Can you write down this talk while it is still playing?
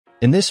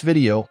In this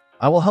video,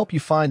 I will help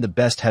you find the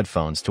best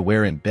headphones to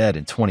wear in bed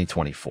in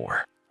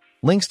 2024.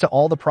 Links to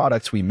all the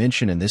products we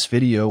mention in this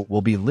video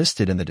will be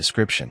listed in the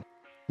description.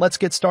 Let's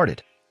get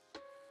started.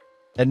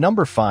 At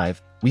number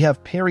 5, we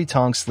have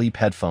Peritong Sleep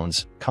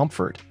Headphones,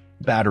 Comfort,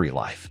 Battery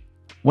Life.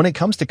 When it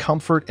comes to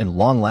comfort and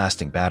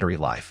long-lasting battery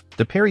life,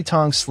 the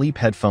Peritong Sleep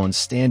Headphones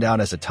stand out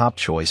as a top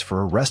choice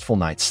for a restful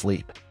night's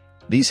sleep.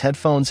 These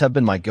headphones have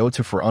been my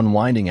go-to for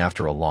unwinding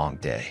after a long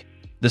day.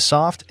 The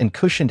soft and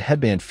cushioned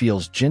headband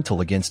feels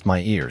gentle against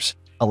my ears,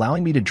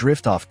 allowing me to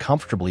drift off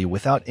comfortably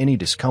without any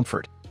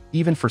discomfort,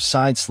 even for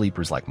side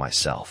sleepers like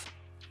myself.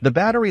 The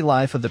battery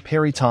life of the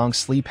Peritong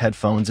Sleep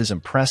Headphones is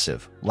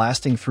impressive,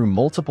 lasting through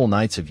multiple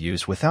nights of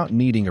use without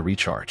needing a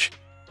recharge.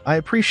 I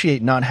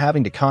appreciate not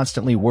having to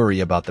constantly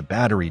worry about the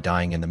battery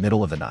dying in the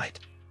middle of the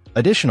night.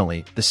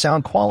 Additionally, the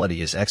sound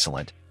quality is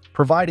excellent,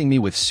 providing me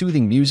with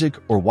soothing music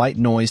or white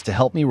noise to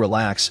help me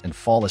relax and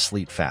fall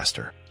asleep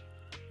faster.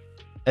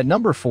 At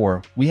number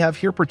 4, we have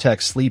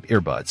HearProtect Sleep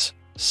Earbuds,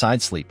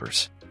 Side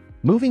Sleepers.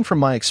 Moving from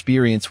my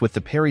experience with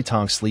the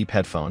Peritong Sleep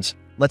Headphones,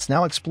 let's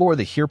now explore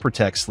the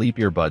HearProtect Sleep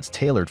Earbuds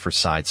tailored for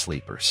side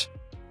sleepers.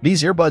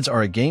 These earbuds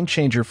are a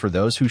game-changer for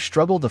those who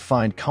struggle to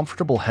find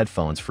comfortable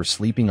headphones for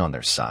sleeping on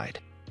their side.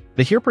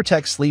 The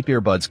HearProtect Sleep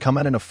Earbuds come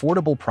at an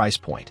affordable price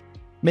point,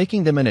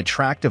 making them an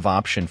attractive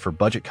option for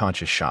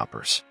budget-conscious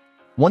shoppers.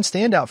 One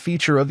standout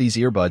feature of these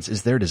earbuds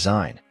is their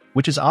design,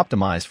 which is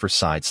optimized for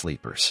side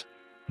sleepers.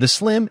 The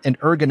slim and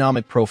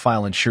ergonomic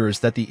profile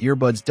ensures that the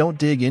earbuds don't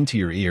dig into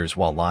your ears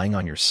while lying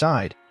on your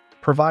side,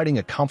 providing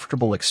a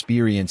comfortable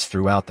experience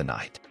throughout the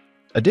night.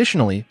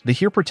 Additionally, the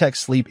HearProtect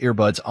Sleep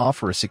Earbuds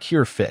offer a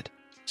secure fit,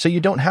 so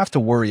you don't have to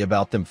worry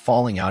about them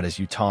falling out as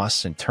you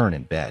toss and turn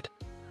in bed.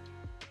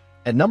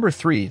 At number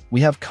 3,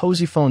 we have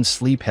CozyPhone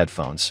Sleep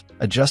Headphones,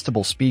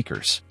 Adjustable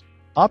Speakers.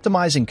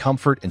 Optimizing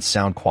comfort and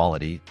sound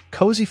quality,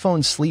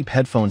 CozyPhone Sleep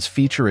Headphones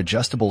feature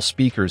adjustable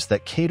speakers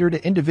that cater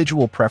to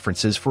individual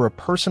preferences for a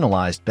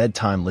personalized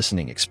bedtime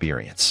listening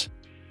experience.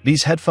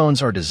 These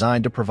headphones are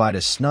designed to provide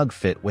a snug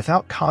fit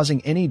without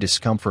causing any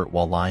discomfort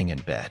while lying in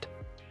bed.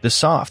 The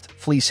soft,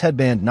 fleece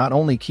headband not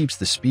only keeps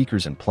the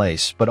speakers in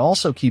place but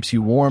also keeps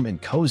you warm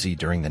and cozy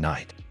during the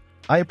night.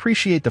 I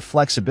appreciate the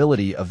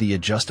flexibility of the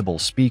adjustable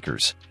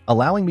speakers,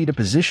 allowing me to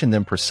position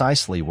them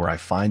precisely where I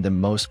find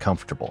them most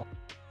comfortable.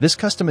 This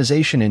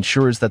customization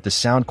ensures that the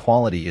sound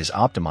quality is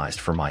optimized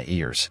for my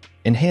ears,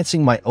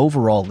 enhancing my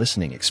overall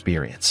listening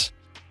experience.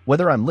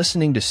 Whether I'm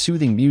listening to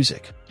soothing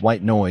music,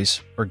 white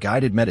noise, or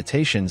guided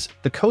meditations,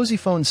 the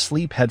CozyPhone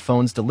Sleep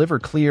Headphones deliver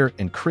clear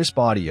and crisp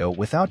audio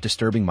without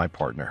disturbing my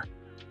partner.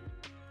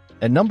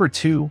 At number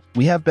 2,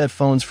 we have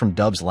bedphones from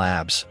Dubs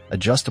Labs,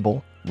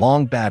 Adjustable,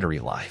 Long Battery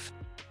Life.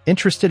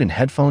 Interested in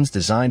headphones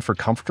designed for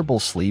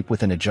comfortable sleep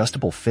with an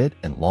adjustable fit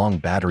and long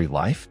battery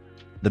life?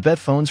 The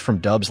bedphones from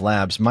Dubs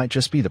Labs might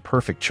just be the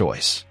perfect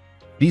choice.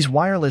 These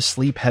wireless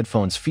sleep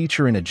headphones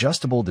feature an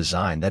adjustable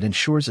design that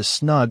ensures a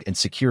snug and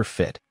secure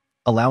fit,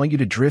 allowing you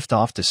to drift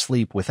off to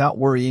sleep without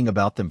worrying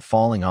about them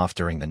falling off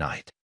during the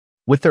night.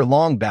 With their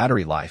long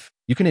battery life,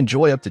 you can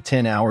enjoy up to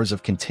 10 hours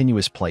of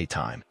continuous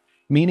playtime,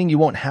 meaning you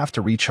won't have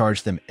to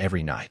recharge them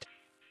every night.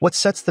 What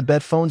sets the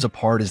bedphones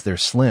apart is their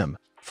slim,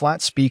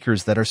 flat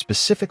speakers that are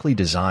specifically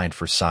designed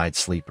for side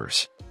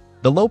sleepers.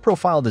 The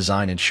low-profile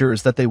design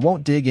ensures that they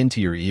won't dig into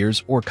your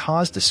ears or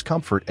cause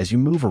discomfort as you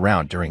move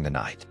around during the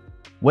night.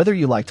 Whether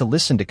you like to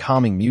listen to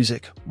calming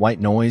music, white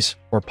noise,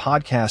 or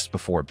podcasts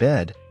before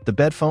bed, the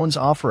bedphones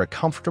offer a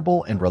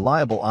comfortable and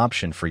reliable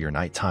option for your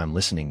nighttime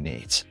listening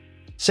needs.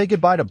 Say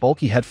goodbye to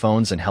bulky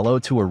headphones and hello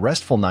to a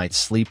restful night's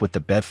sleep with the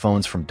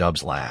bedphones from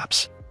Dubs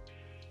Labs.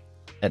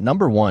 At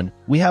number 1,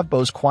 we have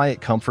Bose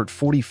Quiet Comfort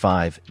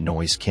 45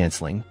 Noise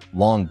Cancelling,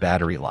 Long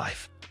Battery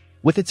Life.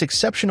 With its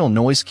exceptional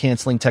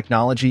noise-canceling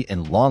technology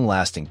and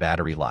long-lasting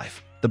battery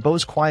life, the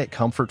Bose Quiet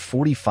Comfort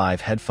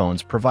 45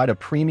 headphones provide a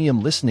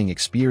premium listening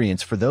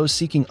experience for those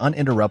seeking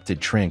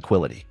uninterrupted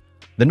tranquility.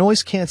 The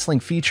noise-canceling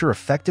feature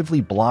effectively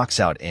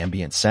blocks out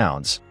ambient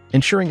sounds,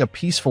 ensuring a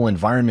peaceful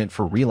environment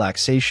for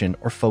relaxation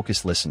or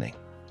focused listening.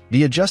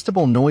 The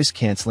adjustable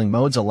noise-canceling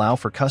modes allow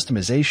for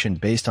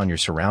customization based on your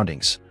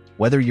surroundings,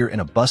 whether you're in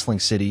a bustling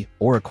city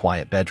or a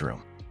quiet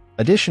bedroom.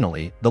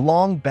 Additionally, the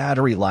long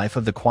battery life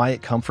of the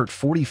Quiet Comfort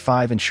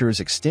 45 ensures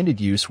extended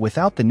use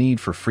without the need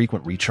for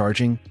frequent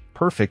recharging,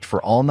 perfect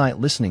for all-night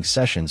listening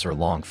sessions or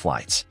long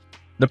flights.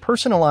 The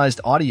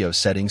personalized audio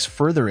settings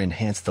further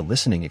enhance the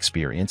listening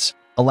experience,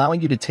 allowing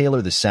you to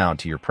tailor the sound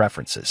to your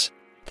preferences.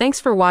 Thanks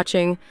for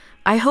watching.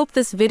 I hope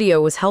this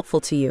video was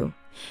helpful to you.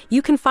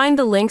 You can find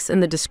the links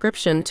in the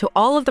description to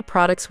all of the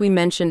products we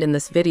mentioned in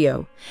this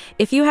video.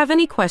 If you have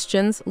any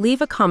questions,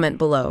 leave a comment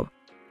below.